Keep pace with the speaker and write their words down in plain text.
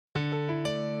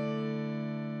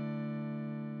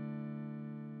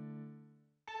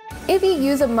If you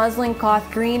use a muslin cloth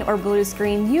green or blue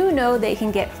screen, you know they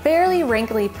can get fairly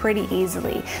wrinkly pretty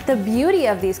easily. The beauty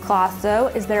of these cloths though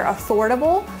is they're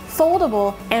affordable,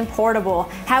 foldable, and portable.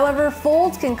 However,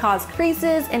 folds can cause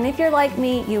creases, and if you're like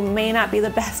me, you may not be the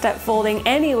best at folding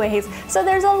anyways, so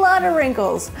there's a lot of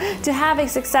wrinkles. To have a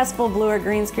successful blue or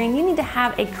green screen, you need to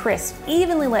have a crisp,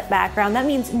 evenly lit background. That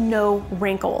means no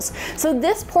wrinkles. So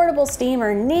this portable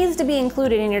steamer needs to be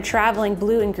included in your traveling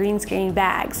blue and green screen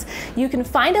bags. You can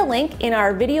find a link in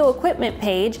our video equipment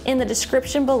page in the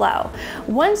description below.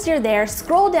 Once you're there,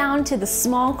 scroll down to the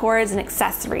small cords and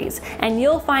accessories, and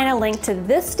you'll find a link to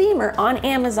this steamer on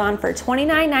Amazon for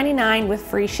 $29.99 with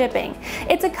free shipping.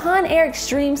 It's a Conair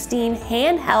Extreme Steam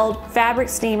handheld fabric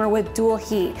steamer with dual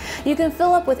heat. You can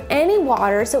fill up with any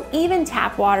water, so even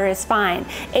tap water is fine.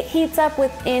 It heats up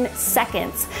within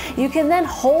seconds. You can then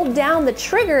hold down the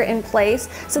trigger in place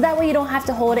so that way you don't have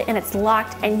to hold it and it's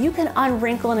locked, and you can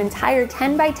unwrinkle an entire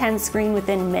 10 by 10 screen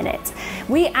within minutes.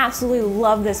 We absolutely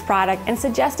love this product and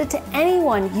suggest it to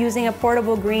anyone using a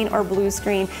portable green or blue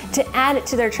screen to add it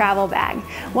to their travel bag.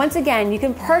 Once again, you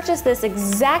can purchase this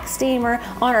exact steamer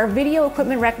on our video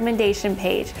equipment recommendation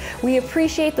page. We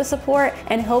appreciate the support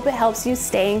and hope it helps you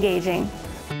stay engaging.